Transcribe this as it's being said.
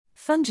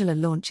Thungela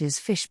launches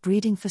fish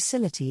breeding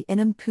facility in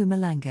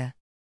Mpumalanga.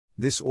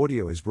 This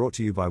audio is brought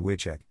to you by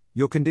WeCheck,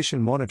 your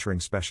condition monitoring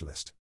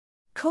specialist.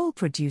 Coal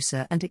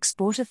producer and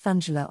exporter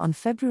Thungela on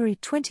February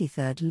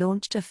 23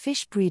 launched a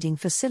fish breeding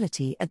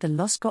facility at the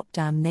Loskop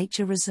Dam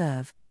Nature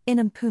Reserve, in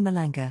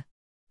Mpumalanga.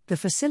 The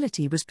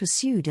facility was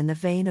pursued in the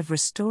vein of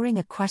restoring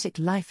aquatic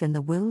life in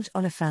the Wild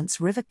Olifants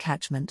River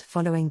catchment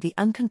following the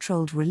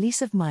uncontrolled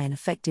release of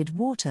mine-affected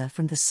water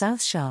from the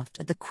South Shaft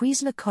at the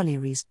Thungela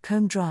Colliery's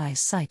Combe Dry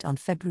site on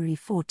February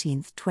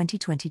 14,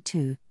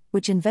 2022,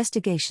 which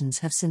investigations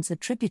have since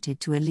attributed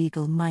to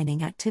illegal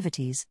mining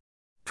activities.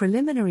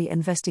 Preliminary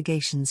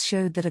investigations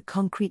showed that a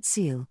concrete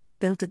seal,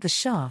 built at the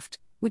shaft,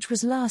 which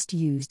was last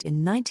used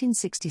in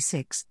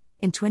 1966,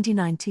 in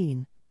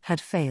 2019,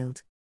 had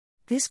failed.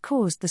 This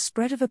caused the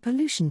spread of a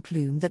pollution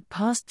plume that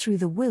passed through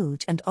the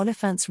Wilge and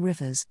Olifants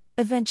rivers,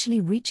 eventually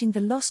reaching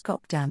the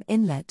Loskop Dam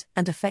inlet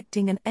and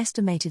affecting an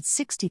estimated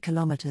 60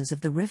 kilometers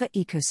of the river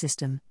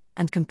ecosystem,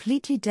 and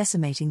completely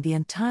decimating the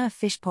entire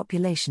fish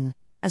population,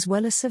 as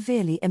well as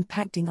severely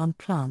impacting on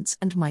plants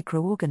and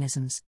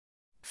microorganisms.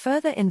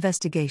 Further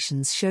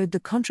investigations showed the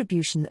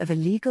contribution of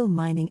illegal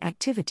mining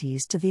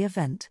activities to the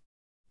event.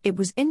 It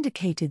was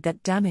indicated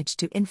that damage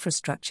to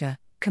infrastructure,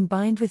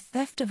 combined with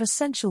theft of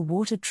essential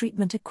water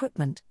treatment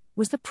equipment,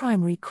 was the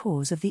primary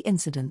cause of the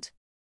incident.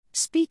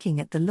 Speaking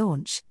at the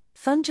launch,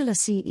 Thungela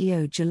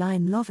CEO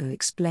Jolene Lovu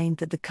explained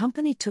that the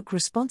company took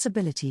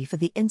responsibility for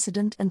the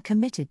incident and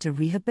committed to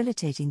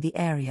rehabilitating the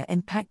area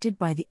impacted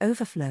by the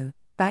overflow,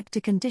 back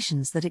to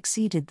conditions that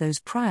exceeded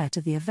those prior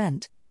to the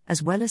event,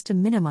 as well as to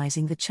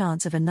minimizing the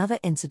chance of another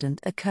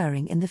incident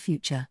occurring in the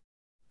future.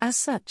 As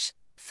such,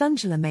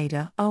 Thungela made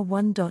a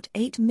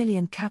R1.8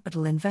 million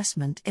capital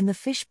investment in the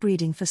fish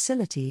breeding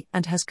facility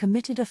and has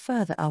committed a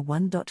further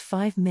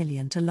R1.5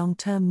 million to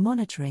long-term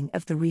monitoring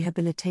of the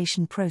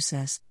rehabilitation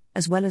process,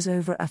 as well as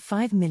over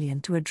 $5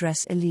 million to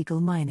address illegal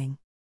mining.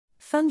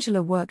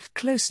 Thungela worked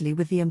closely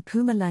with the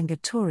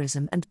Mpumalanga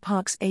Tourism and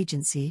Parks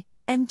Agency,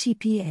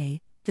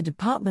 MTPA, the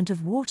Department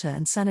of Water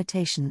and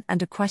Sanitation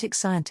and aquatic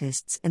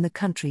scientists in the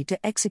country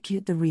to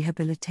execute the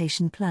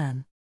rehabilitation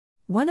plan.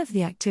 One of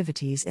the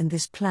activities in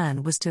this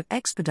plan was to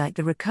expedite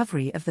the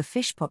recovery of the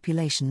fish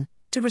population,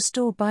 to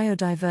restore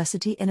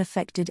biodiversity in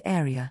affected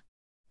area.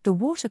 The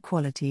water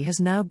quality has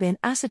now been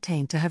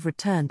ascertained to have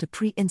returned to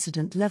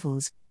pre-incident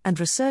levels, and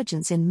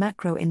resurgence in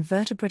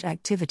macroinvertebrate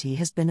activity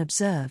has been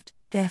observed.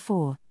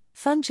 Therefore,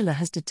 Thungela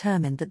has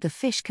determined that the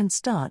fish can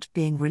start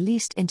being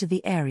released into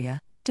the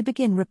area, to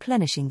begin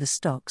replenishing the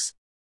stocks.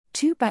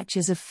 2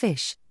 batches of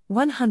fish,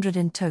 100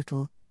 in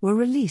total, were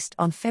released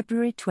on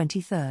February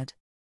 23.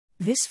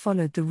 This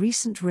followed the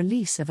recent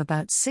release of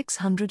about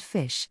 600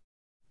 fish.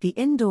 The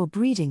indoor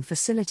breeding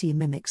facility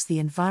mimics the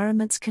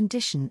environment's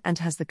condition and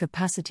has the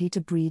capacity to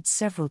breed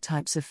several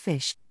types of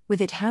fish, with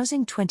it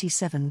housing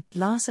 27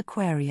 glass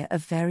aquaria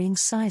of varying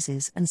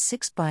sizes and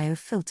 6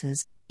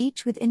 biofilters,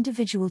 each with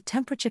individual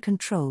temperature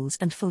controls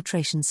and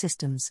filtration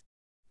systems.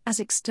 As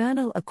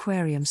external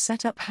aquarium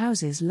setup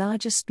houses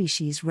larger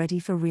species ready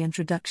for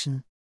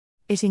reintroduction.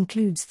 It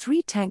includes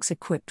 3 tanks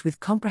equipped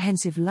with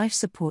comprehensive life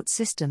support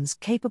systems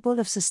capable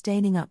of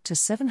sustaining up to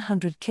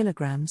 700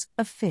 kilograms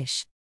of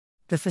fish.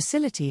 The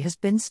facility has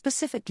been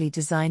specifically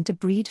designed to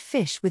breed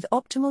fish with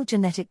optimal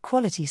genetic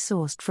quality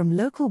sourced from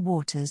local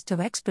waters to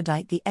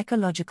expedite the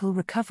ecological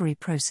recovery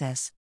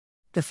process.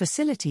 The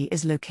facility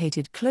is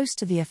located close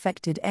to the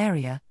affected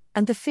area,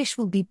 and the fish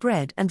will be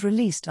bred and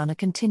released on a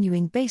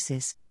continuing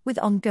basis, with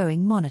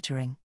ongoing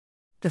monitoring.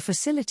 The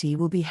facility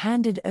will be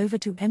handed over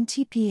to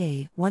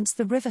MTPA once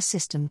the river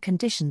system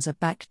conditions are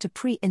back to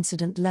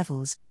pre-incident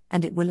levels,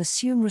 and it will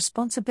assume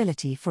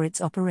responsibility for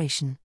its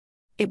operation.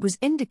 It was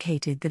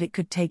indicated that it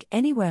could take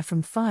anywhere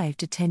from 5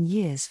 to 10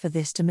 years for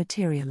this to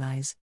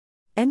materialize.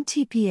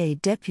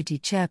 MTPA Deputy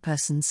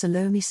Chairperson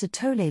Salome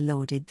Sitole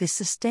lauded this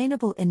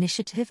sustainable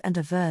initiative and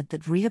averred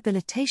that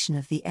rehabilitation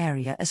of the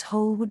area as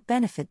whole would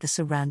benefit the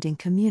surrounding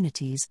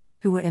communities,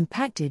 who were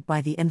impacted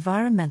by the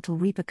environmental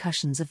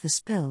repercussions of the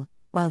spill,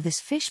 while this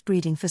fish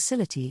breeding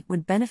facility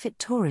would benefit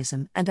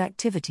tourism and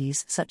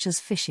activities such as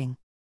fishing.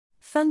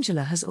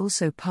 Thungela has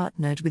also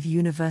partnered with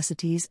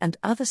universities and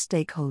other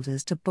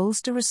stakeholders to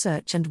bolster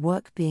research and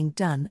work being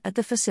done at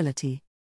the facility.